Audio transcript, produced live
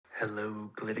Hello,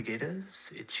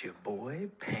 Glittigators. It's your boy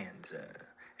Panzer,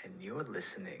 and you're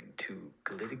listening to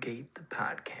Glittigate the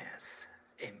podcast.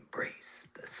 Embrace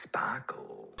the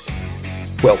sparkle.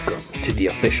 Welcome to the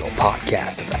official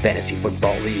podcast of the Fantasy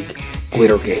Football League,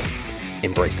 Glittergate.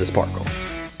 Embrace the sparkle.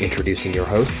 Introducing your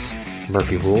hosts,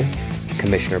 Murphy Rule,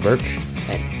 Commissioner Birch,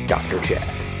 and Dr. Chad.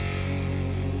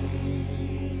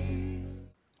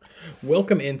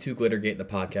 Welcome into Glittergate, the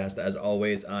podcast. As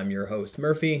always, I'm your host,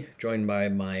 Murphy, joined by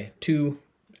my two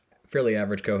fairly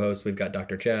average co-hosts. We've got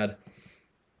Dr. Chad.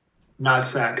 Not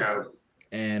Sacco.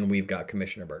 And we've got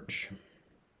Commissioner Birch.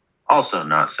 Also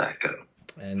not Sacco.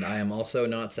 And I am also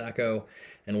not Sacco,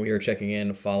 and we are checking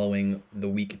in following the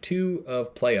week 2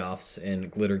 of playoffs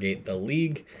in Glittergate, the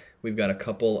league. We've got a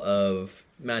couple of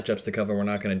matchups to cover. We're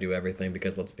not going to do everything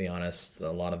because, let's be honest,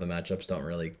 a lot of the matchups don't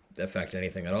really affect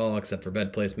anything at all except for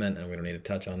bed placement, and we don't need to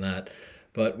touch on that.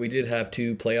 But we did have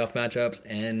 2 playoff matchups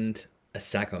and a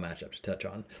Sacco matchup to touch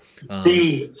on.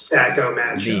 The Sacco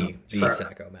matchup. The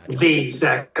Sacco matchup. The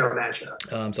Sacco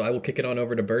matchup. So I will kick it on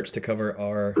over to Birch to cover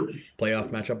our playoff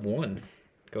matchup 1.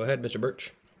 Go ahead, Mr.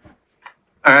 Birch.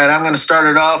 All right, I'm going to start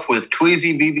it off with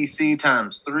Tweezy BBC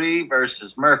times 3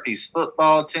 versus Murphy's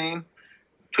football team.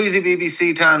 Tweezy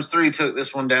BBC times 3 took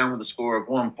this one down with a score of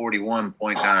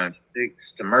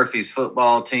 141.96 to Murphy's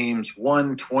football team's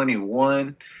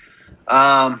 121.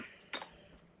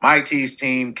 Mike T's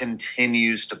team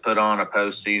continues to put on a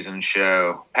postseason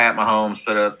show. Pat Mahomes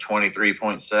put up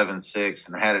 23.76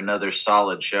 and had another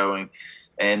solid showing.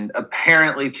 And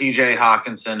apparently TJ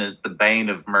Hawkinson is the bane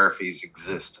of Murphy's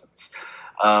existence.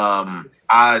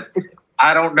 I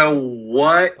don't know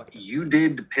what you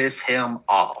did to piss him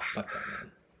off,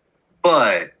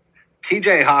 but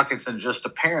TJ Hawkinson just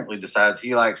apparently decides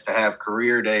he likes to have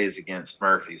career days against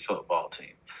Murphy's football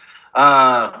team.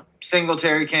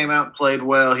 Singletary came out and played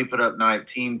well. He put up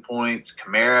 19 points.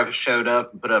 Kamara showed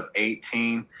up and put up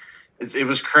 18. It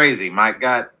was crazy. Mike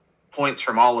got points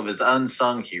from all of his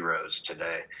unsung heroes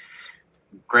today.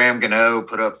 Graham Gano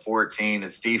put up 14.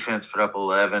 His defense put up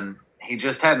 11. He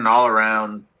just had an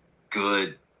all-around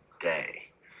good day.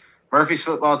 Murphy's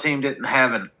football team didn't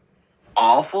have an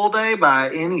awful day by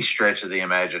any stretch of the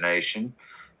imagination.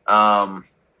 Deshaun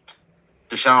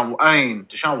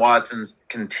Watson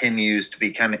continues to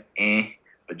be kind of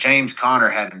but James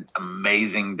Conner had an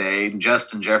amazing day.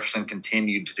 Justin Jefferson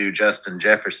continued to do Justin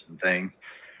Jefferson things.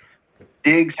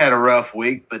 Diggs had a rough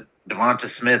week, but Devonta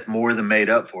Smith more than made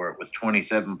up for it with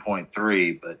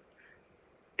 27.3, but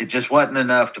it just wasn't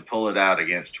enough to pull it out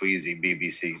against Tweezy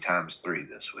BBC times 3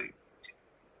 this week.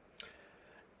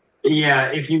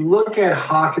 Yeah, if you look at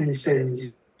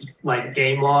Hawkinson's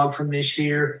game log from this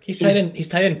year, He's tied in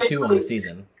 2 on the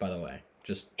season, by the way.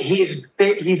 He's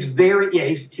tied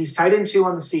in 2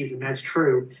 on the season. That's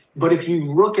true. But if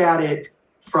you look at it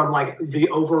from the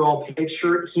overall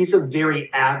picture, he's a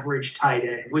very average tight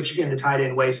end, which in the tight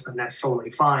end wasteland, that's totally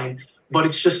fine. But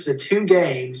it's just the 2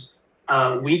 games,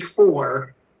 week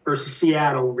 4 versus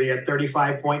Seattle, where he had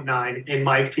 35.9, and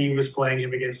Mike T was playing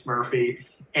him against Murphy.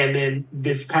 And then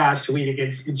this past week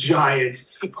against the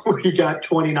Giants, where he got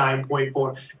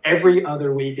 29.4. Every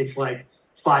other week, it's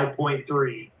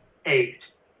 5.3,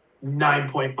 8,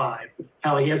 9.5.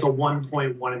 Hell, he has a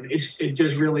 1.1. It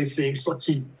just really seems like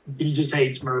he just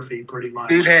hates Murphy pretty much.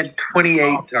 Dude had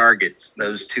 28 targets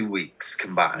those 2 weeks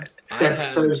combined. That's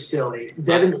so silly.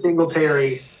 Devin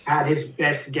Singletary had his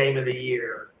best game of the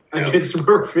year against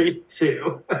Murphy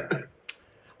too.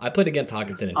 I played against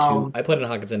Hawkinson in 2. I played in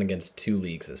Hawkinson against 2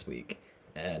 leagues this week,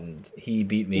 and he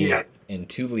beat me in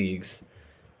 2 leagues,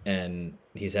 and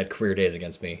he's had career days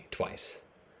against me twice.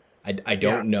 I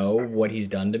don't know what he's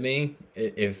done to me.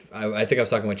 I think I was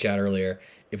talking with Chad earlier.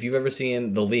 If you've ever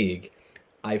seen The League,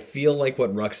 I feel like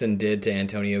what Ruxin did to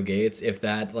Antonio Gates, if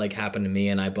that happened to me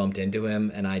and I bumped into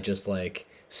him and I just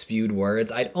spewed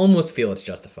words, I'd almost feel it's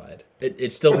justified.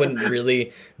 It still wouldn't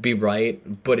really be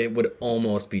right, but it would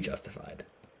almost be justified.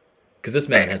 Because this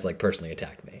man has personally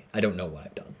attacked me. I don't know what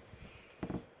I've done.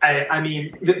 I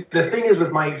mean, the thing is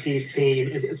with Mike T's team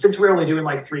is, since we're only doing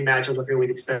 3 matchups, I feel we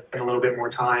could spend a little bit more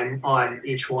time on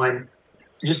each one.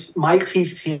 Just Mike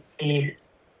T's team,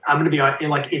 I'm going to be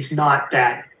honest, it's not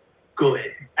that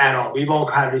good at all. We've all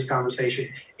had this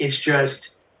conversation. It's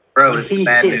just, bro, it's the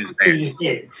bad news there. He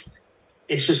hits.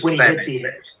 It's just when he hits, he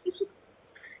hits.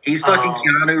 He's fucking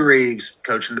Keanu Reeves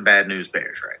coaching the Bad News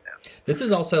Bears right now. This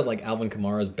is also Alvin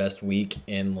Kamara's best week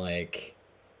in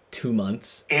 2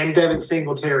 months. And Devin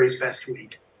Singletary's best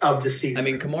week of the season. I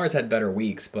mean, Kamara's had better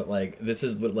weeks, but this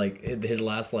is what his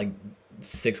last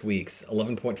 6 weeks: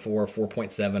 11.4,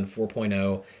 4.7,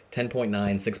 4.0, 10.9,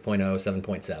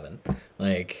 6.0,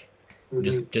 7.7.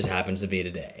 Just happens to be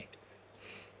today.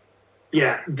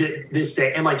 Yeah, this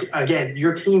day. And, like, again,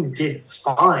 your team did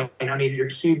fine. I mean,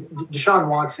 Deshaun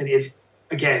Watson,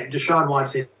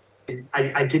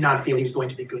 I did not feel he was going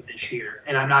to be good this year.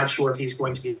 And I'm not sure if he's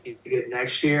going to be good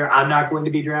next year. I'm not going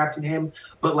to be drafting him.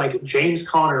 But, like, James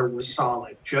Conner was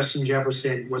solid. Justin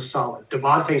Jefferson was solid.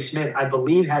 Devontae Smith, I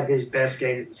believe, had his best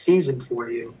game of the season for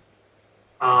you.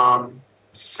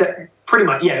 Pretty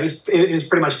much, yeah, it was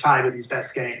pretty much tied with his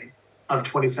best game of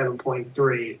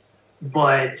 27.3.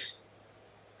 But,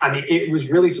 I mean, it was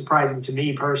really surprising to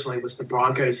me personally was the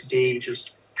Broncos D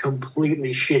just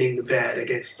completely shitting the bed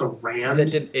against the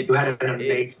Rams, who had an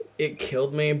amazing... It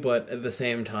killed me, but at the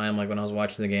same time, like, when I was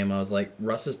watching the game, I was like,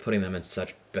 Russ is putting them in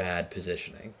such bad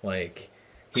positioning. Like,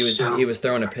 he was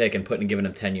throwing a pick and giving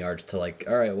him 10 yards to, like,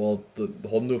 all right, well,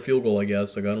 hold him to a field goal, I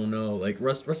guess. Like, I don't know. Like,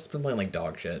 Russ has been playing like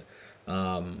dog shit.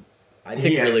 I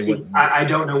think I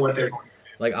don't know what they're going to do.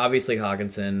 Like, obviously,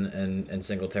 Hockenson and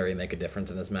Singletary make a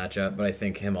difference in this matchup, but I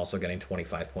think him also getting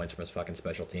 25 points from his fucking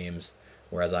special teams,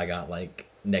 whereas I got, like,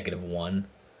 -1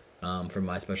 from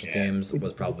my special teams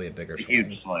was probably a bigger swing.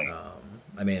 Huge swing.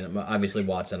 I mean, obviously,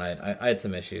 Watson, I had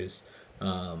some issues,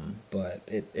 but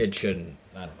it shouldn't.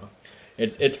 I don't know.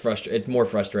 It's more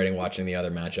frustrating watching the other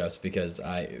matchups because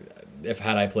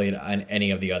had I played on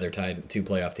any of the other tied 2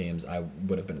 playoff teams, I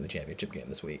would have been in the championship game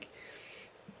this week.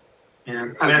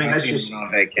 Yeah, I mean that's just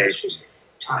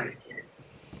timing.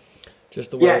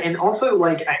 Just the way. Yeah, and also,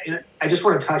 like, I just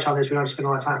want to touch on this. We don't have to spend a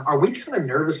lot of time. Are we kind of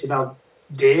nervous about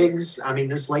Diggs? I mean,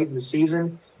 this late in the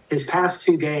season, his past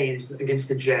 2 games against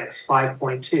the Jets,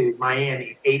 5.2,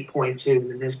 Miami, 8.2,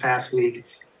 and then this past week,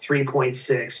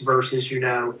 3.6 versus,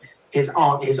 his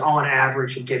on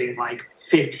average of getting like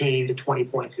 15 to 20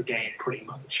 points a game, pretty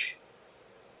much.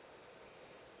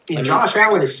 And Josh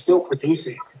Allen is still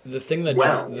producing. The thing that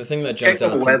jumped Check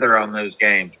the weather on those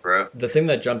games, bro. The thing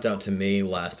that jumped out to me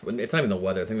it's not even the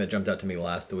weather. The thing that jumped out to me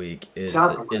last week is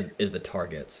the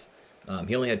targets.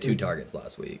 He only had 2 targets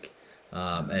last week,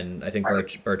 and I think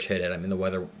Birch hit it. I mean, the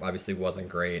weather obviously wasn't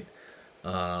great,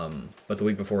 but the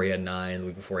week before he had 9. The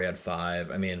week before he had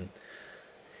 5. I mean,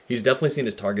 he's definitely seen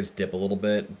his targets dip a little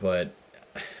bit, but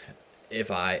if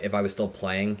I was still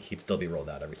playing, he'd still be rolled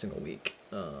out every single week.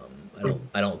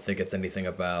 I don't think it's anything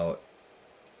about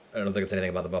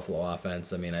the Buffalo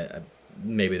offense. I mean,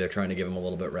 maybe they're trying to give him a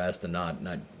little bit rest and not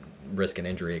risk an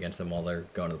injury against them while they're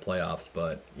going to the playoffs.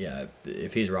 But yeah,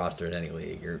 if he's rostered in any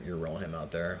league, you're rolling him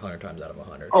out there 100 times out of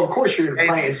 100. Oh, of course you're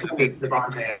playing with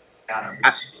Devontae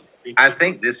Adams. I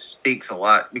think this speaks a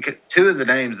lot because 2 of the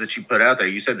names that you put out there,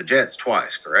 you said the Jets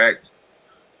twice, correct?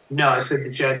 No, I said the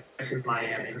Jets in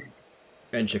Miami.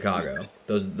 And Chicago.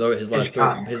 His last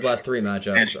 3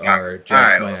 matchups are Jets, all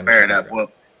right, Miami, well, fair Chicago. enough.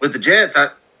 Well, with the Jets,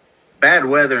 bad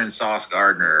weather and Sauce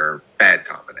Gardner are a bad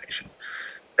combination.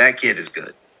 That kid is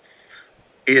good.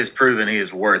 He has proven he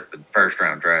is worth the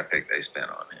first-round draft pick they spent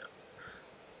on him.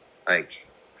 Like,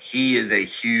 he is a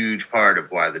huge part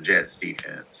of why the Jets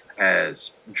defense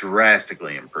has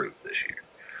drastically improved this year.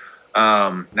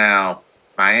 Now,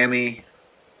 Miami,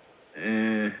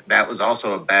 that was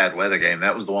also a bad weather game.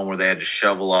 That was the one where they had to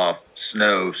shovel off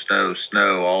snow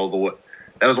all the way.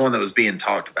 That was one that was being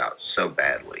talked about so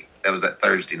badly. That was that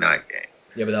Thursday night game.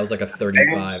 Yeah, but that was like a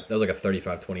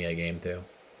 35-28 game too. It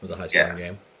was a high scoring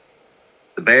game.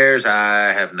 The Bears,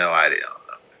 I have no idea on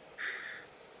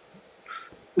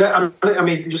them. No, I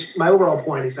mean, just my overall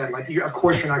point is that, like, of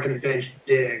course you're not going to bench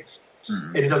Diggs,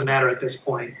 and it doesn't matter at this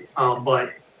point.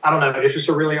 But I don't know. It's just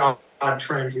a really odd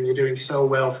trend. He was doing so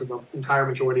well for the entire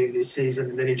majority of this season,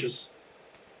 and then he just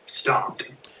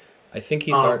stopped. I think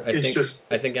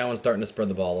I think Allen's starting to spread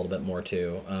the ball a little bit more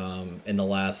too. In the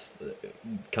last,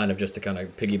 just to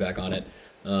piggyback on it,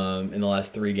 in the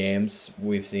last 3 games,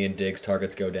 we've seen Diggs'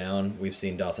 targets go down. We've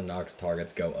seen Dawson Knox'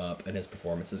 targets go up, and his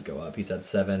performances go up. He's had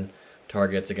 7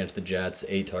 targets against the Jets,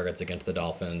 8 targets against the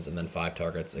Dolphins, and then 5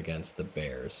 targets against the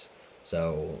Bears.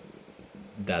 So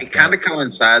that's kind of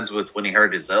coincides with when he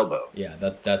hurt his elbow. Yeah,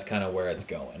 that's kind of where it's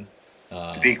going.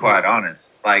 To be quite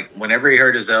honest, like, whenever he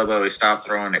hurt his elbow, he stopped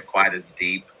throwing it quite as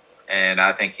deep, and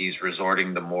I think he's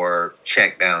resorting to more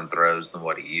check down throws than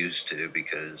what he used to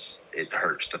because it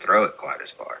hurts to throw it quite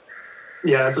as far.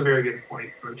 Yeah, that's a very good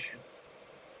point, Coach.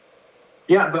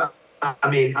 Yeah, but I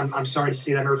mean, I'm sorry to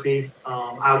see that, Murphy.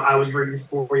 I was rooting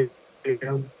for you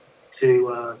to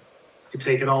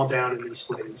take it all down in this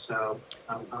league, so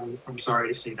I'm sorry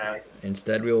to see that.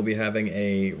 Instead, we will be having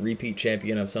a repeat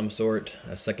champion of some sort,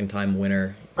 a second-time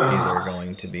winner. It's either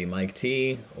going to be Mike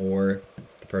T or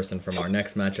the person from our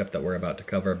next matchup that we're about to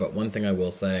cover. But one thing I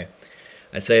will say,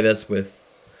 I say this with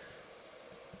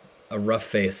a rough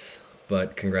face,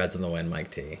 but congrats on the win,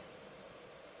 Mike T.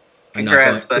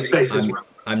 Congrats, buddy. His face is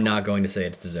I'm not going to say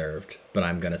it's deserved, but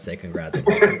I'm going to say congrats.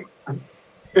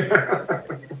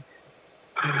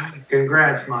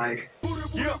 Congrats, Mike.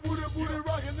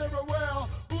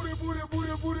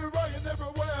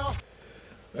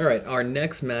 All right, our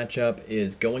next matchup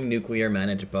is Going Nuclear,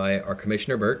 managed by our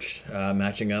Commissioner Birch,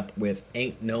 matching up with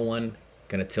Ain't No One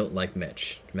Gonna Tilt Like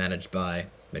Mitch, managed by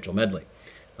Mitchell Medley.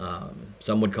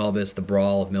 Some would call this the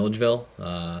Brawl of Milledgeville.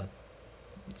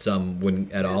 Some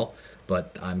wouldn't at all,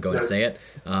 but I'm going to say it.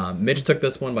 Mitch took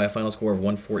this one by a final score of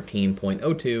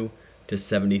 114.02 to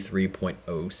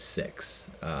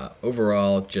 73.06.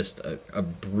 Overall, just a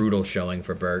brutal showing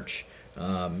for Birch.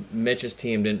 Mitch's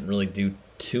team didn't really do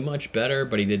too much better,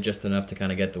 but he did just enough to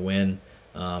kind of get the win.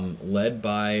 Led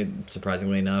by,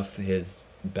 surprisingly enough, his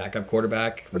backup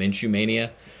quarterback, Minshew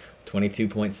Mania,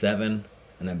 22.7,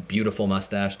 and then beautiful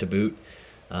mustache to boot.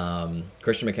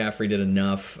 Christian McCaffrey did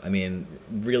enough. I mean,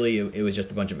 really, it was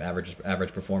just a bunch of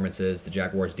average performances. The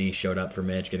Jaguars D showed up for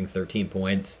Mitch, getting 13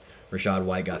 points. Rachaad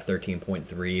White got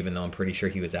 13.3, even though I'm pretty sure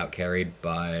he was out-carried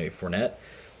by Fournette.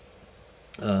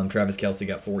 Travis Kelce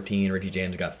got 14. Richie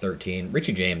James got 13.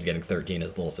 Richie James getting 13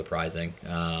 is a little surprising.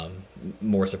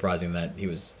 More surprising that he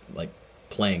was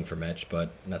playing for Mitch, but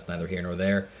that's neither here nor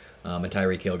there. And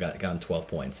Tyreek Hill got 12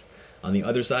 points. On the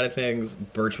other side of things,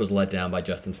 Birch was let down by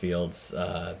Justin Fields.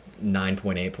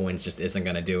 9.8 points just isn't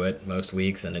going to do it most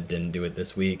weeks, and it didn't do it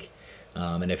this week.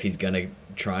 And if he's going to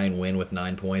try and win with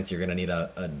 9 points, you're going to need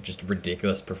a just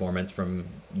ridiculous performance from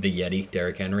the Yeti,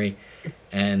 Derrick Henry.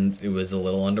 And it was a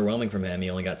little underwhelming from him. He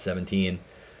only got 17.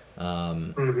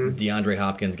 DeAndre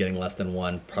Hopkins getting less than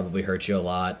 1 probably hurts you a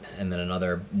lot. And then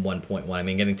another 1.1. I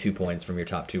mean, getting 2 points from your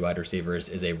top 2 wide receivers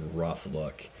is a rough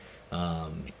look.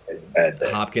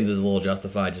 Hopkins is a little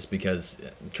justified just because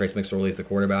Trace McSorley is the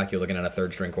quarterback. You're looking at a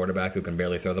third-string quarterback who can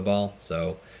barely throw the ball.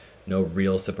 So no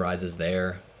real surprises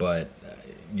there, but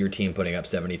your team putting up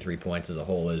 73 points as a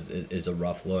whole is a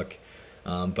rough look.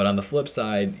 But on the flip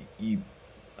side,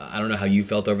 I don't know how you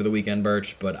felt over the weekend,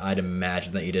 Birch, but I'd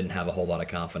imagine that you didn't have a whole lot of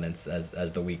confidence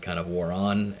as the week kind of wore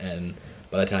on, and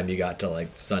by the time you got to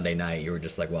Sunday night, you were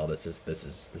just like, well, this is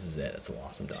it. It's a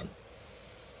loss. I'm done.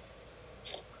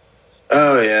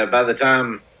 Oh yeah, by the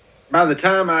time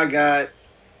I got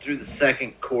through the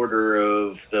second quarter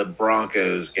of the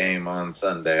Broncos game on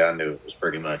Sunday, I knew it was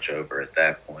pretty much over at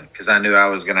that point, because I knew I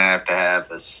was going to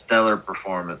have a stellar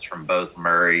performance from both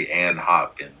Murray and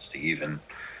Hopkins to even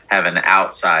have an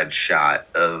outside shot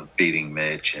of beating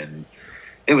Mitch, and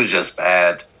it was just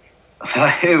bad.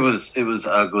 It was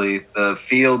ugly. The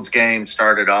Fields game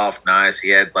started off nice. He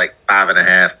had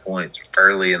 5.5 points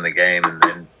early in the game, and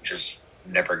then just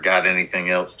never got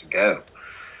anything else to go.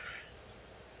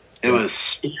 It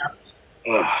was.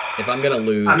 Yeah. If I'm gonna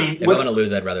lose,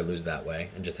 I'd rather lose that way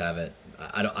and just have it.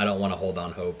 I don't want to hold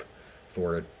on hope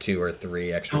for 2 or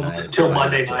 3 extra nights until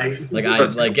Monday night.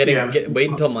 Wait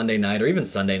until Monday night or even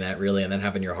Sunday night, really, and then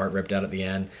having your heart ripped out at the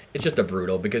end. It's just a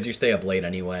brutal, because you stay up late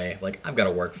anyway. I've got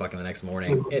to work fucking the next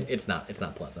morning. It's not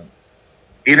pleasant.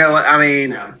 You know what I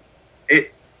mean? Yeah.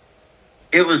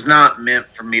 It was not meant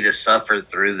for me to suffer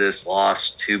through this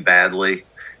loss too badly.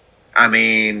 I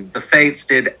mean, the Fates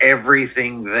did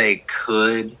everything they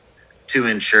could to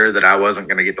ensure that I wasn't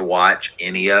going to get to watch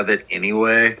any of it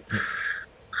anyway.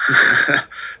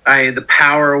 The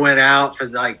power went out for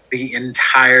the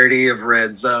entirety of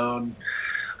Red Zone.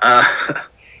 I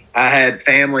had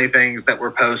family things that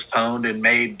were postponed and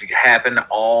made happen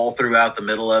all throughout the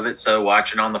middle of it, so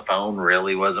watching on the phone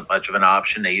really wasn't much of an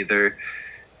option either.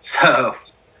 So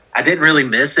I didn't really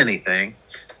miss anything.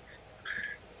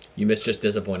 You missed just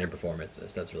disappointing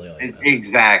performances. That's really all you missed.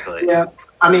 Exactly. Yeah.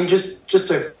 I mean, just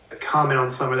to comment on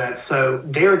some of that. So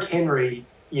Derrick Henry,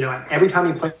 every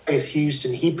time he plays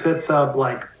Houston, he puts up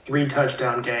 3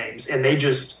 touchdown games, and they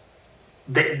just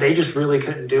really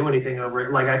couldn't do anything over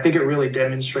it. I think it really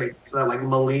demonstrates that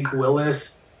Malik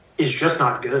Willis is just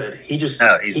not good. He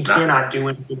cannot do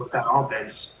anything with that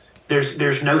offense.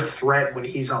 There's no threat when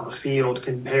he's on the field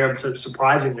compared to,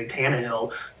 surprisingly,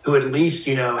 Tannehill, who at least,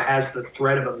 has the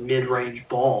threat of a mid-range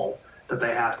ball that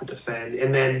they have to defend.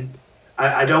 And then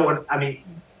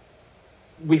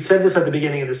we said this at the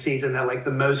beginning of the season that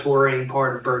the most worrying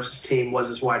part of Birch's team was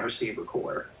his wide receiver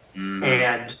core. Mm-hmm.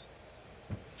 And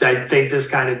I think this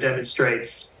kind of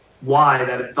demonstrates why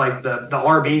that the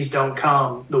RBs don't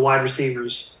come, the wide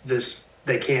receivers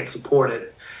they can't support it.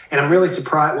 And I'm really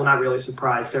surprised, well, not really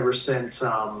surprised, ever since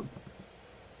with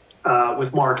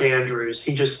Mark Andrews,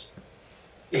 he just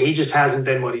hasn't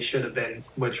been what he should have been,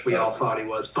 which we all thought he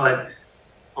was. But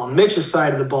on Mitch's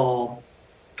side of the ball,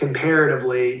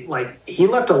 comparatively, he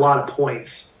left a lot of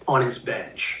points on his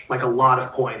bench, a lot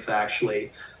of points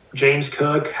actually. James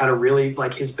Cook had a really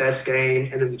his best game,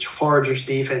 and then the Chargers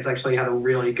defense actually had a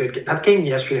really good game. That game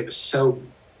yesterday was so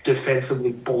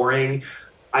defensively boring.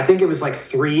 I think it was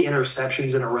 3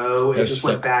 interceptions in a row. It just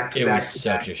went back to back. It was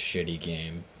such a shitty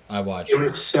game. I watched. It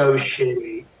was so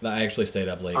shitty. I actually stayed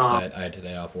up late because I had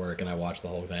today off work, and I watched the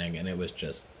whole thing, and it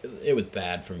was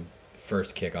bad from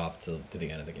first kickoff to the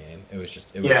end of the game. It was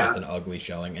just an ugly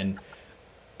showing, and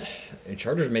the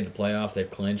Chargers made the playoffs. They've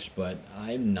clinched, but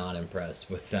I'm not impressed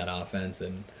with that offense,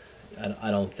 and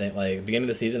I don't think beginning of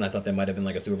the season I thought they might have been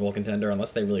a Super Bowl contender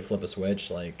unless they really flip a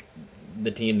switch.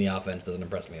 The team, the offense doesn't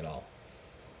impress me at all.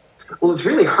 Well, it's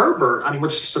really Herbert. I mean,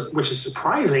 which is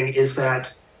surprising is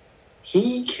that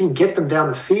he can get them down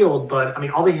the field, but I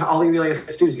mean, all he really has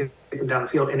to do is get them down the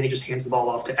field, and then he just hands the ball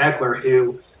off to Eckler,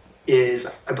 who is,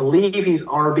 I believe, he's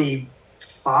RB5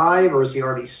 or is he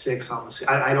RB6 on the?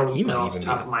 I don't know off the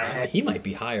top of my head. He might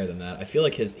be higher than that. I feel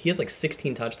like he has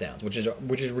 16 touchdowns, which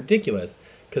is ridiculous.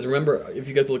 Because remember, if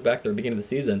you guys look back at the beginning of the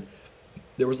season,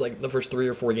 there was the first 3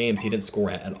 or 4 games he didn't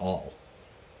score at all.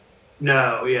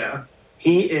 No, yeah.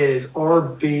 He is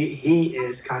RB. He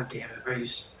is. God damn it! Are you?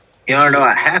 You don't know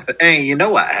what happened. Hey, you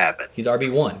know what happened? He's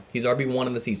RB1. He's RB1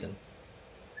 in the season.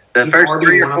 He's first RB1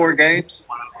 3 or 4 games.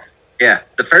 Yeah,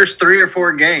 the first 3 or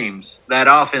 4 games, that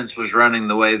offense was running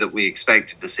the way that we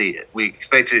expected to see it. We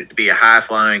expected it to be a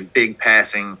high-flying, big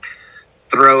passing,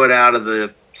 throw it out of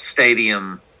the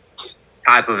stadium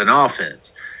type of an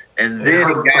offense, and then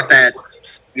he got that.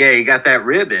 Yeah, he got that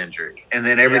rib injury, and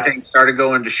then everything started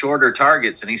going to shorter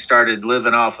targets, and he started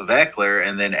living off of Eckler,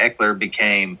 and then Eckler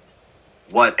became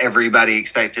what everybody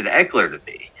expected Eckler to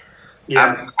be.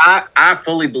 Yeah, I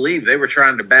fully believe they were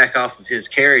trying to back off of his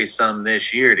carries some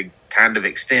this year to kind of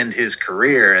extend his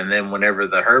career, and then whenever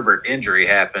the Herbert injury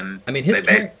happened, I mean his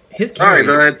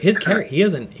carry he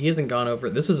hasn't gone over.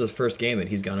 This was his first game that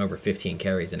he's gone over 15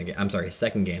 carries in a game. I'm sorry, his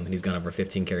second game that he's gone over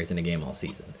 15 carries in a game all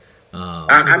season.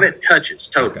 I meant touches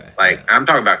total. Okay, I'm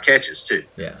talking about catches too.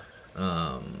 Yeah.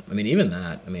 I mean, even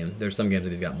that. I mean, there's some games that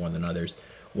he's got more than others.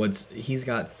 He's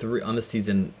got 3 on the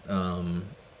season.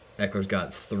 Eckler's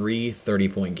got 3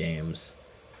 30-point games,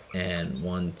 and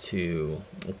 1, 2.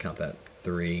 We'll count that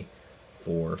 3,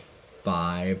 4,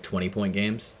 5 20-point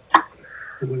games.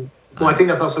 Mm-hmm. Well, I think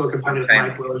that's also a component of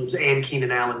Mike Williams and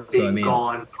Keenan Allen being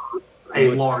gone for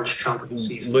a large chunk of the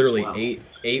season. Literally as well.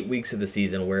 8 weeks of the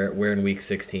season. We're in week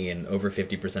 16. Over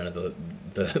 50% of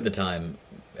the time,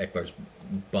 Eckler's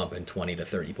bumping 20 to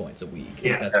 30 points a week.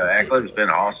 Yeah, Eckler's been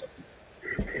awesome.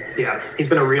 Yeah, he's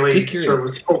been a really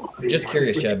serviceable. Just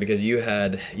curious, Chad, because you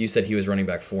said he was running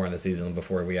back 4 in the season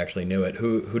before we actually knew it.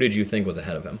 Who did you think was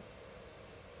ahead of him?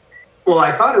 Well,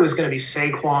 I thought it was going to be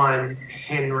Saquon,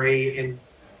 Henry, and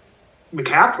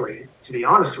McCaffrey. To be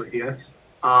honest with you,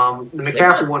 the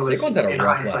McCaffrey one was. Saquon's had a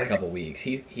rough last couple weeks.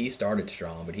 He started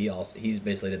strong, but he's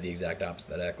basically did the exact opposite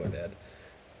that Eckler did.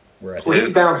 He's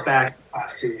bounced back the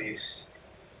last 2 weeks.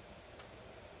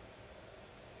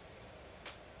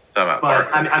 But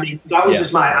I mean, that was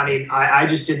just my. I mean, I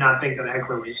just did not think that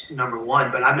Eckler was number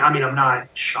 1. But I mean, I'm not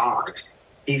shocked.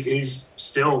 He's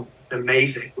still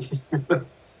amazing. But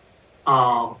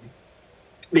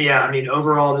yeah, I mean,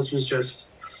 overall, this was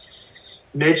just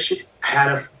Mitch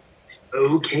had a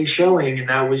okay showing, and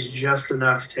that was just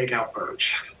enough to take out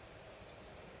Birch.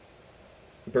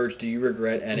 Birch, do you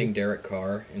regret adding Derek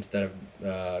Carr instead of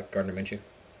Gardner Minshew?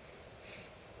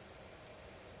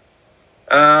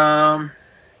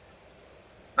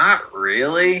 Not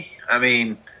really. I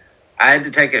mean, I had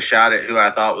to take a shot at who I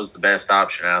thought was the best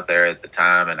option out there at the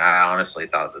time, and I honestly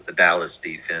thought that the Dallas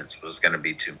defense was going to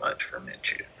be too much for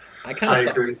Minshew. I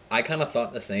kind of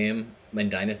thought the same in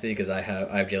Dynasty because I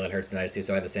have Jalen Hurts in Dynasty,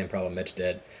 so I had the same problem Mitch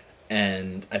did.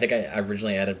 And I think I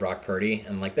originally added Brock Purdy,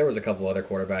 and there was a couple other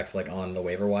quarterbacks on the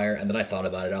waiver wire, and then I thought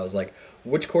about it. I was like,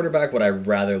 which quarterback would I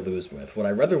rather lose with? Would I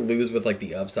rather lose with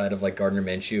the upside of Gardner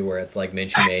Minshew, where it's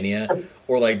Minshew mania,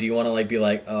 or do you want to be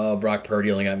oh, Brock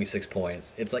Purdy only got me 6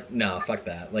 points? It's no, fuck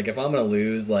that. If I'm gonna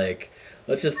lose,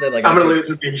 let's just say I'm gonna lose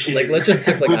with Minshew. Let's just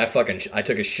take I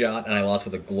took a shot and I lost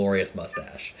with a glorious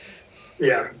mustache.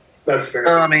 Yeah, that's fair.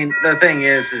 Well, I mean, the thing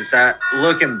is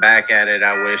looking back at it,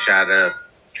 I wish I'd have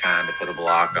kind of put a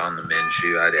block on the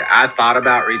Minshew. I thought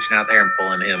about reaching out there and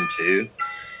pulling him too.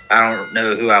 I don't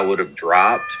know who I would have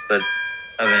dropped, but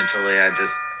eventually I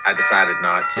decided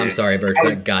not to. I'm sorry, Birch.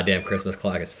 That goddamn Christmas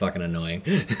clock is fucking annoying.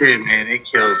 Dude, man, it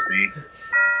kills me.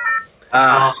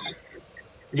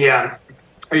 Yeah.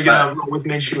 Are you gonna roll with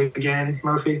Minshew again,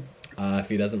 Murphy? If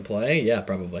he doesn't play, yeah,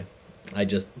 probably. I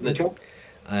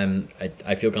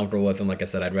feel comfortable with him. Like I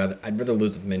said, I'd rather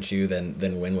lose with Minshew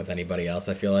than win with anybody else.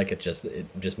 I feel like it just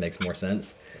makes more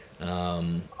sense.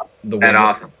 that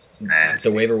offense is nasty.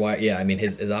 The waiver wire, yeah. I mean,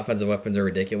 his offensive weapons are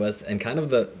ridiculous, and kind of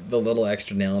the little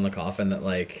extra nail in the coffin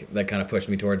that kind of pushed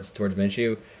me towards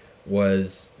Minshew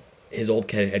was his old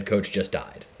head coach just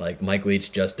died. Like Mike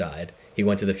Leach just died. He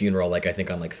went to the funeral I think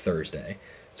on Thursday.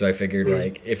 So I figured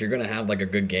if you're gonna have a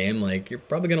good game, you're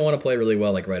probably gonna want to play really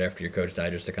well right after your coach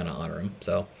died just to kind of honor him.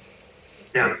 So.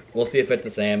 Yeah, we'll see if it's the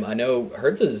same. I know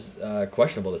Hurts is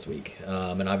questionable this week,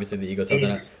 and obviously the Eagles they've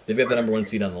got the number 1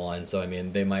 seed on the line, so I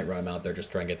mean they might run him out there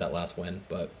just try and get that last win,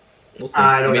 but we'll see.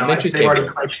 I don't know. Minshew's They've already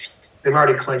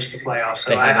clinched the playoffs,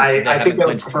 so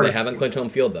they haven't clinched home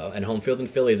field though, and home field in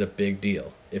Philly is a big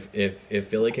deal. If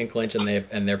Philly can clinch and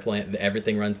they're playing,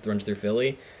 everything runs through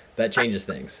Philly, that changes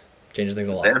things. Changes things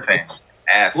a lot. Their fans,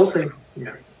 we'll see.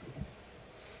 Yeah.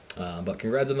 But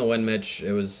congrats on the win, Mitch.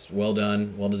 It was well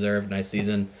done, well deserved, nice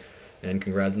season, and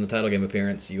congrats on the title game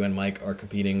appearance. You and Mike are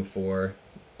competing for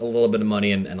a little bit of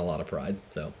money and a lot of pride.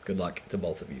 So good luck to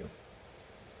both of you.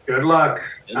 Good luck.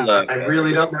 Good luck. I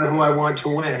really don't know who I want to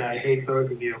win. I hate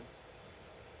both of you.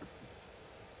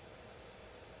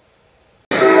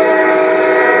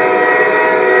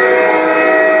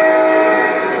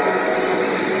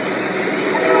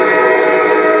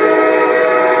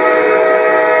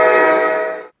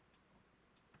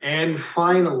 And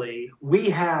finally, we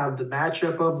have the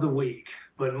matchup of the week.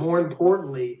 But more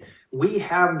importantly, we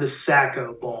have the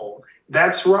Sacco Bowl.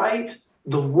 That's right,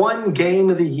 the one game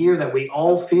of the year that we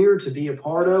all fear to be a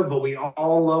part of, but we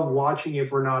all love watching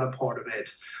if we're not a part of it.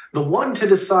 The one to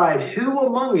decide who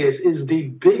among us is the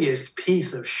biggest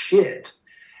piece of shit.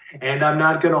 And I'm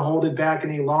not going to hold it back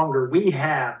any longer. We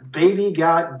have Baby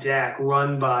Got Dak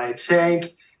run by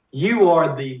Tank. You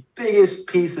are the biggest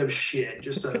piece of shit,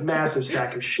 just a massive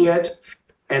sack of shit,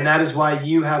 and that is why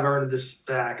you have earned the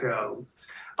Sacco.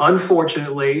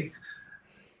 Unfortunately,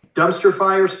 Dumpster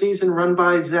Fire season run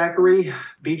by Zachary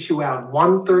beat you out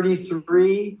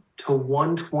 133 to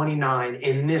 129,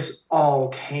 and this all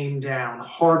came down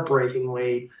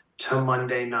heartbreakingly to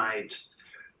Monday night.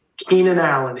 Keenan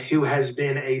Allen, who has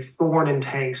been a thorn in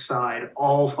Tank's side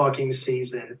all fucking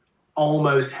season,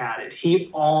 almost had it. He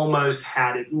almost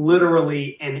had it.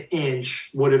 Literally an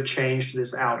inch would have changed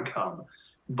this outcome.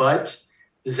 But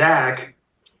Zach,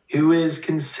 who is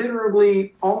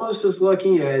considerably almost as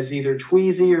lucky as either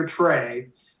Tweezy or Trey,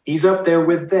 he's up there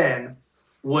with them,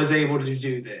 was able to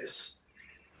do this.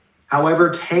 However,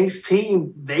 Tank's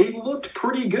team, they looked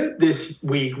pretty good this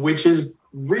week, which is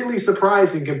really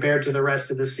surprising compared to the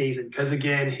rest of the season because,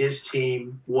 again, his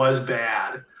team was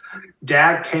bad.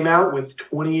 Dak came out with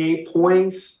 28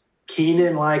 points.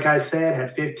 Keenan, like I said,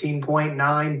 had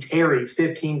 15.9. Terry,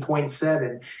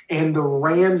 15.7. And the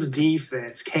Rams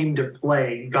defense came to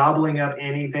play, gobbling up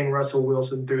anything Russell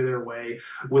Wilson threw their way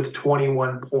with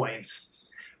 21 points.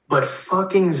 But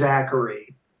fucking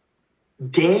Zachary,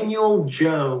 Daniel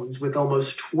Jones with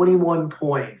almost 21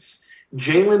 points.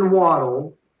 Jalen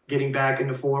Waddle getting back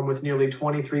into form with nearly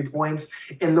 23 points.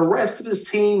 And the rest of his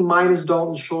team, minus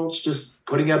Dalton Schultz, just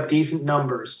putting up decent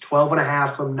numbers.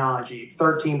 12.5 from Najee,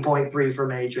 13.3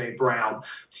 from A.J. Brown,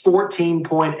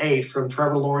 14.8 from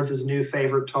Trevor Lawrence's new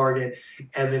favorite target,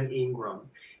 Evan Ingram.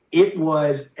 It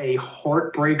was a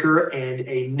heartbreaker and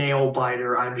a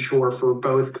nail-biter, I'm sure, for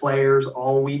both players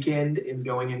all weekend and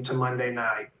going into Monday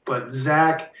night. But,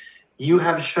 Zach, you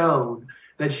have shown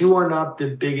that you are not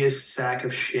the biggest sack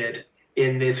of shit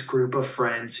in this group of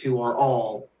friends who are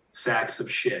all sacks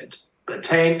of shit. But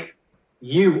Tank,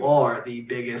 you are the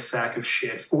biggest sack of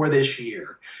shit for this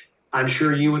year. I'm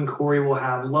sure you and Corey will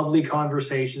have lovely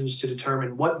conversations to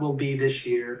determine what will be this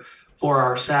year for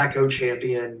our Sacco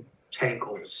champion,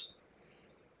 Tankles.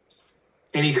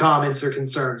 Any comments or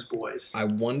concerns, boys? I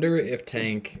wonder if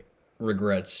Tank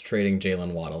regrets trading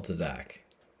Jalen Waddle to Zach.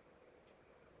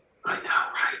 I know,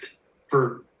 right?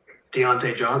 For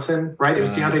Deontay Johnson, right? It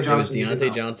was Deontay Johnson. It was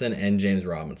Deontay Johnson and James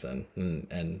Robinson.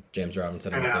 And James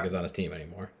Robinson, I don't think is on his team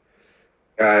anymore.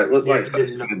 It looked like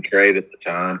such a good trade at the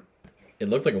time. It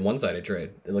looked like a one-sided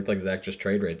trade. It looked like Zach just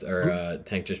trade raped, or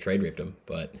Tank just trade raped him.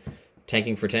 But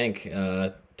tanking for Tank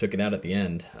took it out at the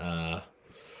end.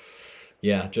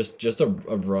 Yeah, just a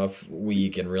rough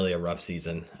week and really a rough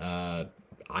season.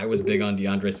 I was big on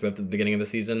DeAndre Swift at the beginning of the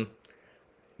season.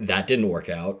 That didn't work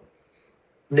out.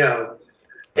 No.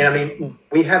 And I mean,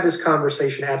 we had this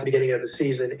conversation at the beginning of the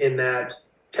season in that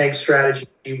Tank's strategy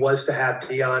was to have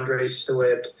DeAndre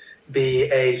Swift be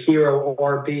a hero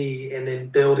RB and then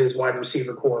build his wide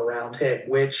receiver core around him,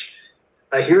 which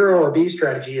a hero RB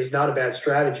strategy is not a bad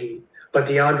strategy. But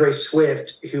DeAndre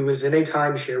Swift, who was in a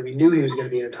timeshare, we knew he was going to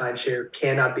be in a timeshare,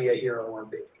 cannot be a hero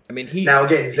RB. I mean, he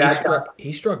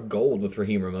struck gold with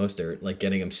Raheem Mostert, like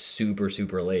getting him super,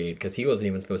 super late because he wasn't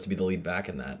even supposed to be the lead back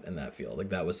in that field. Like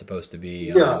that was supposed to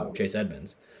be Chase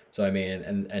Edmonds. So I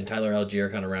mean, and Tyler Algier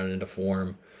kind of rounded into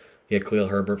form. He had Khalil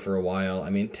Herbert for a while. I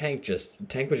mean, Tank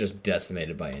was just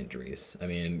decimated by injuries. I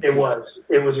mean, it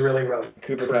was really rough.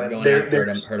 Cooper Kupp going out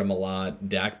hurt him a lot.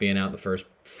 Dak being out the first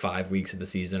 5 weeks of the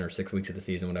season or 6 weeks of the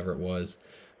season, whatever it was.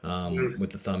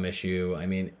 With the thumb issue. I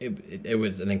mean, it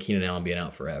was, and then Keenan Allen being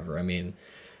out forever. I mean,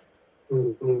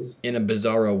 in a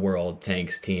bizarro world,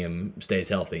 Tank's team stays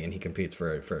healthy and he competes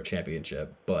for a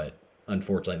championship. But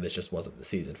unfortunately, this just wasn't the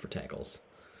season for Tankles.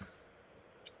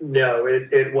 No,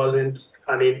 it wasn't.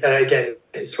 I mean, again,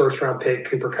 his first round pick,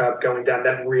 Cooper Kupp, going down,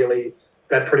 that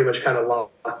pretty much kind of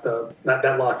locked him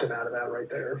out of that right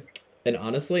there. And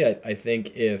honestly, I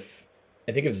think if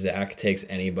Zach takes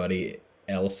anybody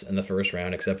else in the first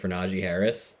round except for Najee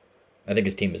Harris, I think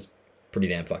his team is pretty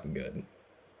damn fucking good.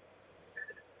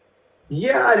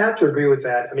 Yeah, I'd have to agree with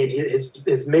that. I mean,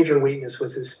 his major weakness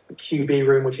was his QB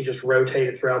room, which he just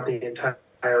rotated throughout the entire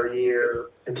year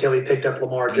until he picked up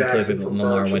Lamar Jackson.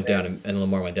 Lamar went down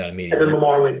immediately. And then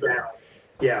Lamar went down.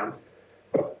 Yeah.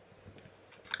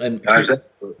 And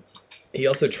he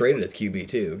also traded his QB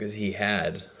too because he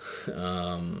had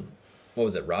what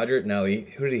was it, Roger? No,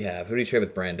 who did he have? Who did he trade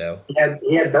with Brando?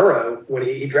 He had Burrow when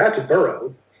he drafted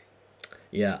Burrow.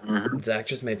 Yeah, Zach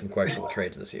just made some questionable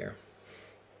trades this year.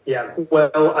 Yeah,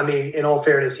 well, I mean, in all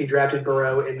fairness, he drafted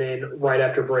Burrow, and then right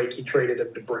after break, he traded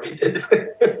him to Brandon.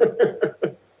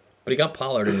 But he got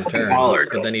Pollard in return.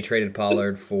 But then he traded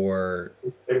Pollard for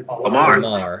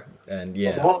Lamar. And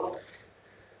yeah,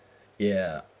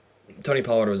 Tony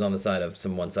Pollard was on the side of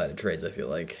some one-sided trades, I feel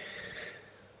like.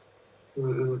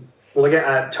 Mm-hmm. Well,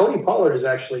 again, Tony Pollard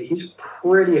he's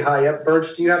pretty high up.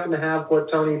 Birch, do you happen to have what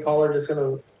Tony Pollard is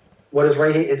what his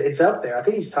ranking? It's up there. I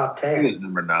think he's top 10. He's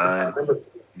number 9.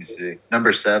 You see,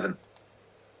 number 7.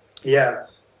 Yeah,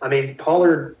 I mean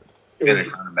Pollard is.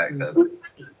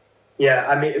 Yeah,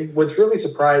 I mean what's really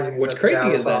surprising. What's crazy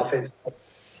is that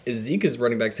Zeke is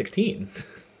running back 16.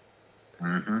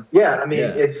 Mm-hmm. Yeah, I mean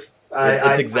it's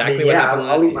exactly what happened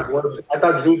last year. I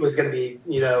thought Zeke was going to be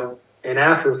an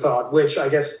afterthought, which I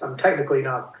guess I'm technically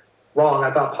not wrong. I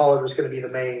thought Pollard was going to be the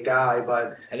main guy,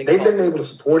 but they've been able to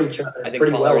support each other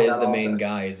pretty well. I think Pollard is the main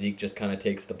guy. Zeke just kind of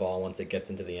takes the ball once it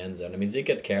gets into the end zone. I mean, Zeke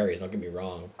gets carries, don't get me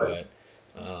wrong, but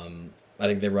I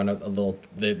think they run a little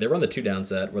 – they run the 2-down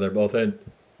set where they're both in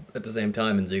at the same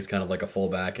time, and Zeke's kind of like a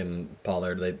fullback, and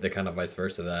Pollard, they kind of vice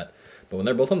versa that. But when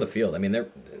they're both on the field, I mean,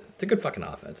 it's a good fucking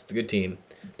offense. It's a good team.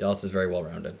 Dallas is very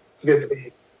well-rounded. It's a good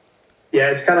team. Yeah,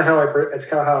 it's kind of how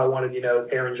I wanted,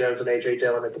 Aaron Jones and A.J.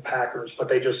 Dillon at the Packers, but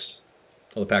they just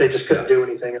couldn't do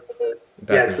anything.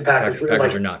 It's the Packers.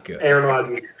 Packers are not good. Aaron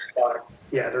Rodgers,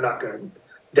 they're not good.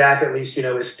 Dak at least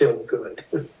is still good.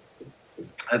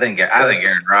 I think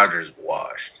Aaron Rodgers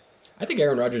washed. I think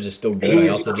Aaron Rodgers is still good.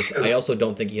 I also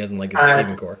don't think he hasn't his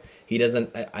receiving core. He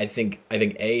doesn't. I think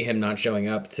him not showing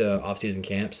up to off-season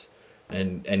camps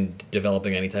and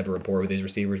developing any type of rapport with these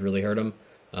receivers really hurt him.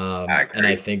 And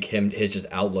I think his just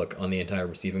outlook on the entire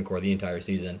receiving core the entire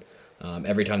season.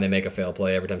 Every time they make a fail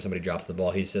play, every time somebody drops the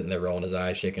ball, he's sitting there rolling his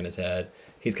eyes, shaking his head.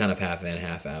 He's kind of half in,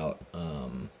 half out.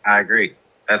 I agree.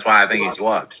 That's why I think he's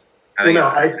watched. I think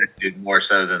he's more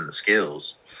so than the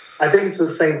skills. I think it's the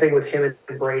same thing with him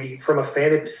and Brady. From a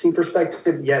fantasy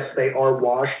perspective, yes, they are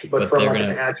washed, but from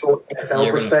an actual NFL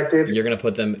perspective, you're going to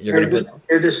put them.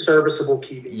 They're just serviceable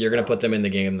QBs. You're going to put them in the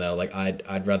game though. Like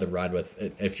I'd rather ride with.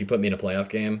 If you put me in a playoff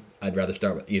game, I'd rather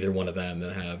start with either one of them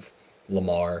than have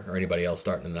Lamar or anybody else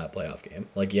starting in that playoff game.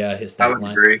 Like his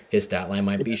stat line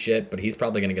might be shit, but he's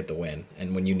probably going to get the win.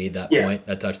 And when you need that point,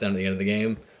 that touchdown at the end of the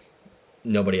game,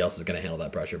 nobody else is going to handle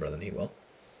that pressure better than he will.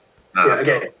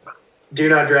 Again. Do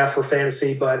not draft for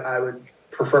fantasy, but I would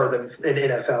prefer them in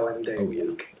NFL any day.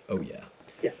 Oh, yeah.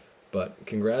 But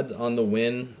congrats on the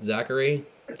win, Zachary.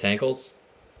 Tankles,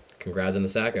 congrats on the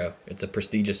Sacco. It's a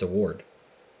prestigious award.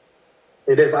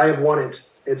 It is. I have won it.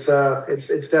 It's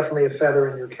definitely a feather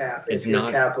in your cap.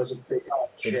 Your cap was a big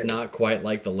shit. It's not quite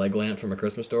like the leg lamp from A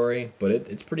Christmas Story, but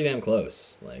it's pretty damn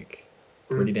close.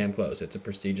 Pretty damn close. It's a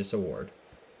prestigious award.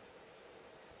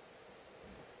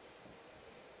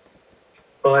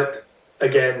 But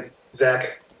again,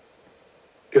 Zach,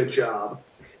 good job.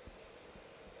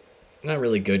 Not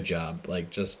really good job,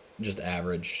 just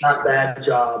average. Not bad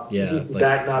job. Yeah,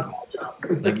 Zach, not bad job.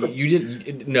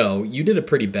 you did a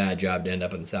pretty bad job to end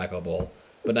up in the Sacco Bowl,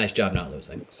 but nice job not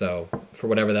losing. So for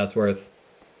whatever that's worth,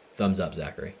 thumbs up,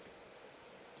 Zachary.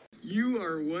 You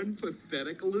are one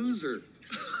pathetic loser.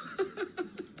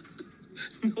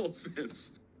 No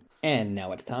offense. And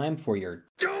now it's time for your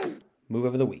move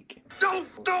of the week.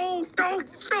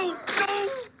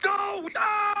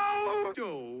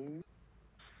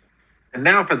 And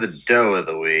now for the dough of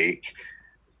the week.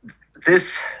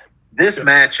 This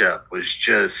matchup was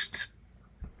just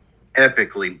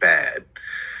epically bad.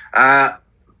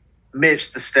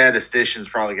 Mitch, the statistician's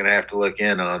probably going to have to look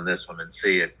in on this one and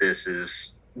see if this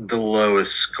is the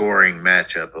lowest scoring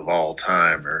matchup of all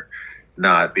time or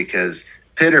not, because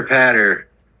Pitter Patter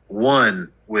won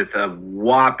with a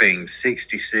whopping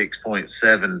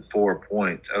 66.74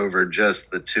 points over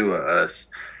just the two of us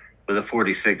with a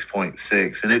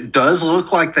 46.6. And it does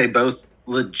look like they both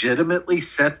legitimately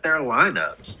set their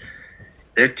lineups.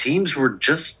 Their teams were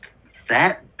just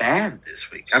that bad this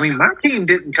week. I mean, my team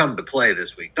didn't come to play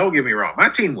this week. Don't get me wrong. My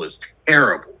team was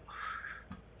terrible.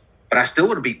 But I still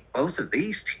would have beat both of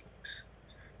these teams.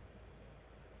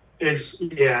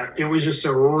 It was just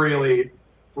a really,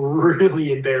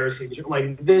 really embarrassing.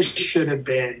 Like, this should have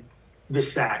been the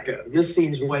Sacco. This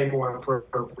seems way more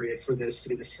appropriate for this to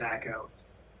be the Sacco.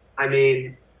 I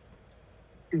mean,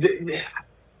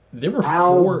 there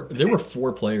were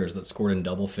four players that scored in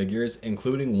double figures,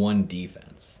 including one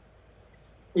defense.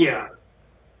 Yeah,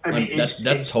 I mean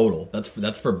that's total.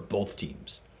 That's for both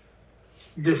teams.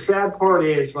 The sad part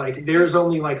is, like, there's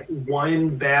only like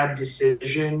one bad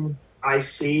decision I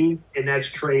see, and that's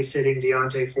Trey sitting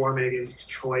Deontay Foreman against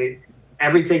Detroit.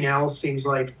 Everything else seems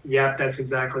like, yep, that's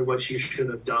exactly what you should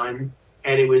have done,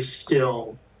 and it was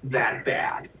still that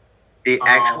bad. The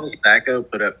actual Sacco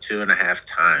put up 2.5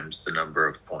 times the number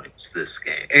of points this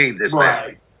game. Ain't this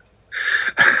right.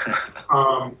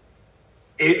 bad?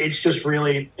 It's just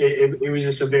really it was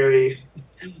just a very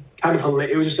kind of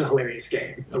it was just a hilarious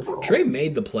game overall. Trey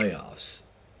made the playoffs,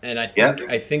 and I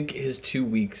think his 2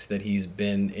 weeks that he's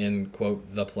been in quote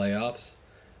the playoffs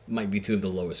might be two of the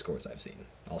lowest scores I've seen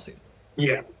all season.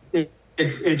 Yeah,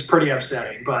 it's pretty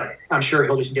upsetting, but I'm sure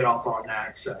he'll just get off on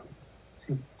that. So,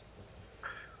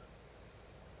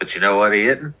 but you know what he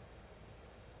isn't?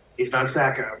 He's not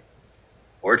Sacco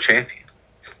or champion.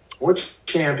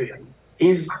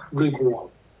 He's lukewarm.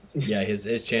 Yeah,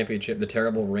 his championship, the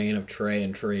terrible reign of Trey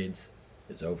and trades,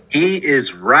 is over. He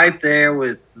is right there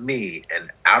with me and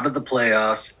out of the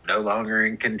playoffs, no longer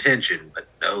in contention, but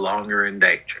no longer in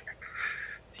danger.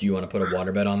 Do you want to put a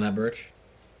water bet on that, Birch?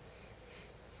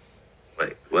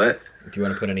 Wait, what? Do you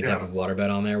want to put any type of water bet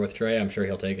on there with Trey? I'm sure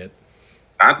he'll take it.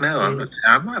 I know.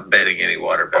 I'm not betting any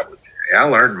water bet with Trey. I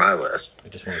learned my lesson. I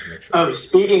just wanted to make sure. Oh,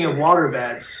 speaking of water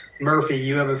bets, Murphy,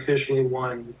 you have officially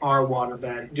won our water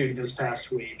bet due to this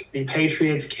past week. The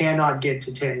Patriots cannot get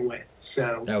to 10 wins.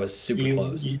 So that was super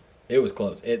close. It was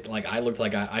close.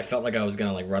 I felt like I was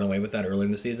gonna run away with that early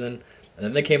in the season, and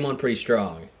then they came on pretty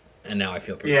strong, and now I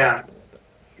feel pretty comfortable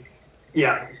with it.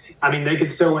 Yeah, I mean, they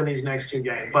could still win these next 2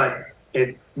 games, but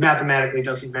it mathematically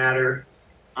doesn't matter.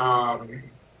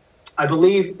 I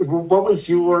believe, what was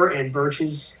your and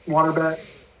Birch's water bet?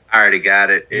 I already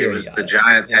got it. It was the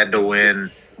Giants had to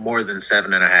win more than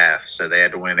 7.5, so they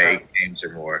had to win 8 games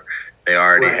or more. They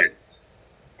already had.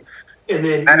 And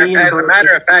then as a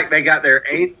matter of fact, they got their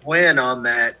 8th win on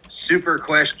that super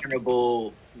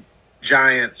questionable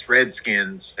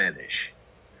Giants-Redskins finish.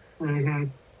 Mm-hmm.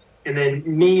 And then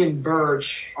me and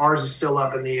Birch, ours is still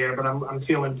up in the air, but I'm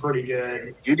feeling pretty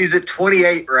good. Judy's at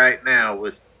 28 right now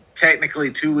with technically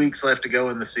 2 weeks left to go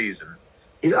in the season.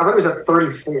 I thought he was at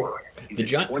 34.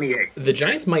 He's at 28. The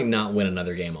Giants might not win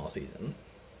another game all season.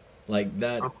 Like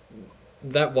that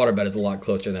water bet is a lot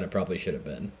closer than it probably should have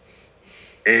been.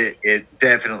 It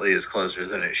definitely is closer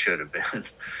than it should have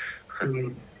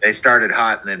been. They started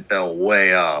hot and then fell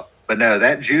way off. But no,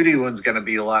 that Judy one's going to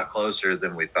be a lot closer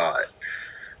than we thought.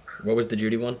 What was the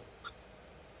Judy one?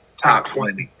 Top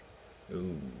 20.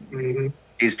 Ooh. Mm-hmm.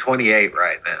 He's 28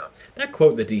 right now. That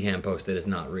quote that D-Ham posted is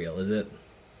not real, is it?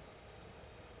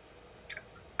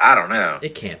 I don't know.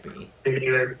 It can't be.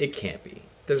 It can't be.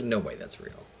 There's no way that's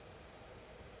real.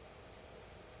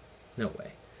 No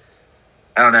way.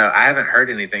 I don't know. I haven't heard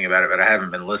anything about it, but I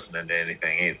haven't been listening to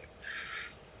anything either.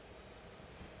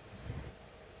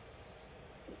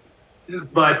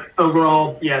 But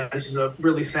overall, yeah, this is a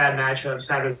really sad matchup.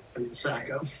 Sadder than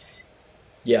Sacco.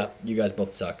 Yeah, you guys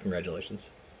both suck.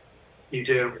 Congratulations. You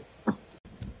do.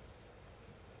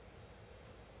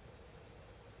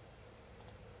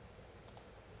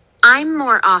 I'm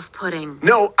more off-putting.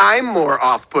 No, I'm more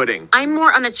off-putting. I'm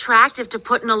more unattractive to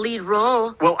put in a lead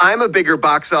role. Well, I'm a bigger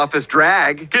box office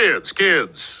drag.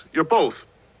 Kids, you're both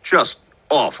just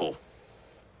awful.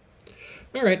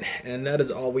 All right, and that is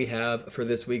all we have for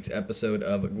this week's episode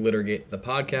of Glittergate, the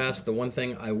podcast. The one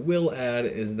thing I will add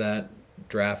is that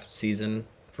draft season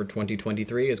for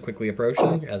 2023 is quickly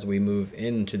approaching as we move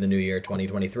into the new year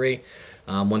 2023.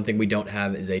 One thing we don't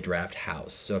have is a draft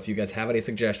house. So if you guys have any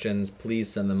suggestions, please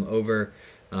send them over.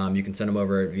 You can send them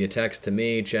over via text to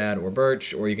me, Chad, or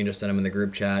Birch, or you can just send them in the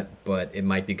group chat, but it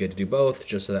might be good to do both,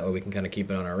 just so that way we can kind of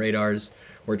keep it on our radars.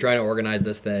 We're trying to organize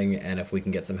this thing, and if we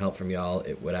can get some help from y'all,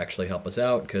 it would actually help us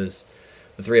out, because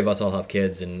the three of us all have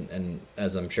kids, and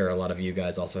as I'm sure a lot of you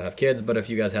guys also have kids, but if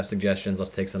you guys have suggestions,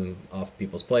 let's take some off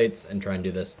people's plates and try and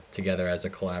do this together as a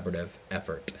collaborative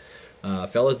effort.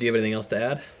 Fellas, do you have anything else to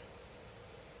add?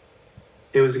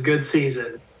 It was a good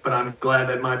season, but I'm glad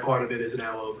that my part of it is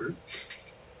now over.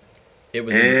 It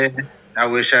was. I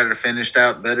wish I'd have finished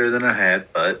out better than I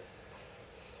had, but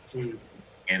you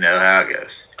know how it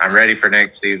goes. I'm ready for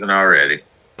next season already.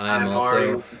 I'm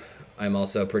also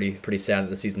pretty sad that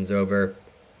the season's over.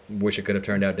 Wish it could have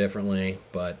turned out differently,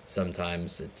 but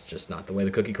sometimes it's just not the way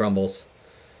the cookie crumbles.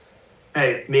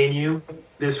 Hey, me and you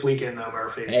this weekend though,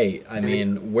 Murphy. Hey, I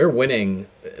mean, we're winning.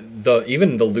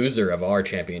 Even the loser of our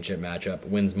championship matchup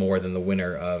wins more than the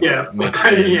winner of Mitch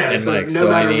and Mike.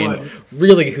 So I mean,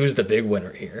 really, who's the big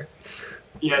winner here?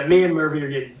 Yeah, me and Murphy are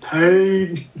getting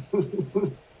paid.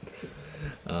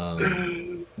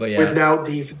 But yeah, without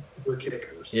defenses or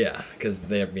kickers. Yeah, because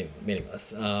they are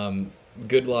meaningless.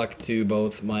 Good luck to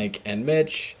both Mike and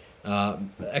Mitch.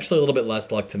 Actually, a little bit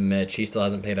less luck to Mitch. He still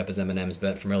hasn't paid up his M&Ms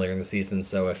bet from earlier in the season.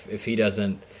 So if he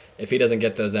doesn't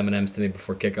get those M&Ms to me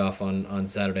before kickoff on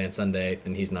Saturday and Sunday,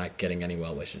 then he's not getting any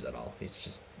well wishes at all. He's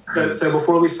just. So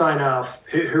before we sign off,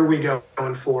 who are we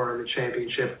going for in the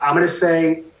championship? I'm going to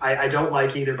say I don't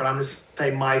like either, but I'm going to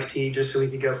say Mike T just so we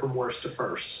can go from worst to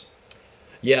first.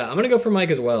 Yeah, I'm going to go for Mike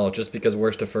as well, just because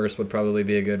worst to first would probably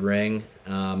be a good ring.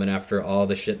 And after all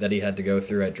the shit that he had to go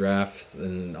through at drafts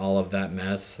and all of that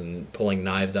mess and pulling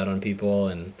knives out on people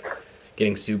and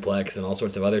getting suplex and all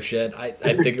sorts of other shit, I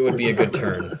think it would be a good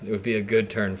turn. It would be a good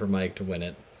turn for Mike to win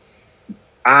it.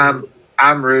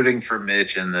 I'm rooting for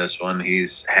Mitch in this one.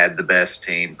 He's had the best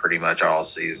team pretty much all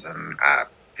season. I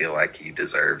feel like he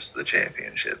deserves the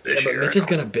championship this year. But Mitch is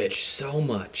going to bitch so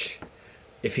much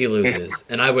if he loses,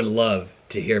 and I would love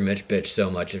to hear Mitch bitch so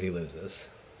much if he loses.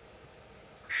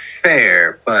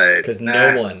 Fair, but because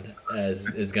no one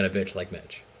is gonna bitch like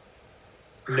Mitch.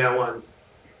 No one.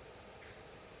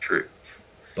 True.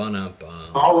 But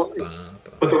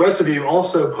the rest of you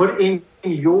also put in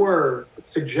your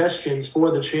suggestions for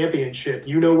the championship.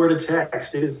 You know where to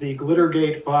text. It is the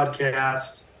Glittergate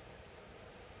Podcast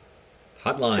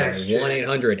hotline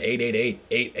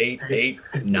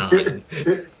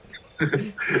 1-800-888-8889.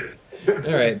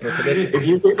 All right, but for this, if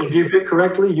you pick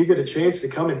correctly, you get a chance to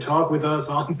come and talk with us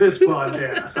on this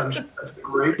podcast. I'm sure that's a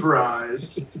great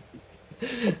prize.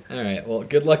 All right, well,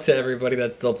 good luck to everybody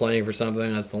that's still playing for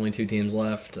something. That's the only 2 teams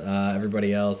left.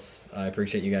 Everybody else, I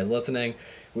appreciate you guys listening.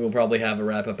 We will probably have a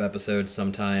wrap-up episode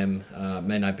sometime.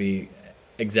 May not be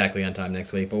exactly on time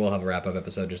next week, but we'll have a wrap-up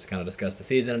episode just to kind of discuss the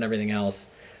season and everything else.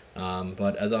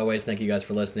 But as always, thank you guys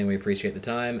for listening. We appreciate the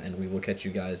time, and we will catch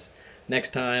you guys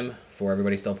next time. For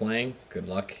everybody still playing, good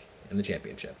luck in the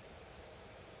championship.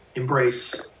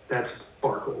 Embrace that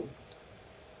sparkle.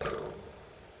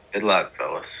 Good luck,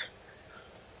 fellas.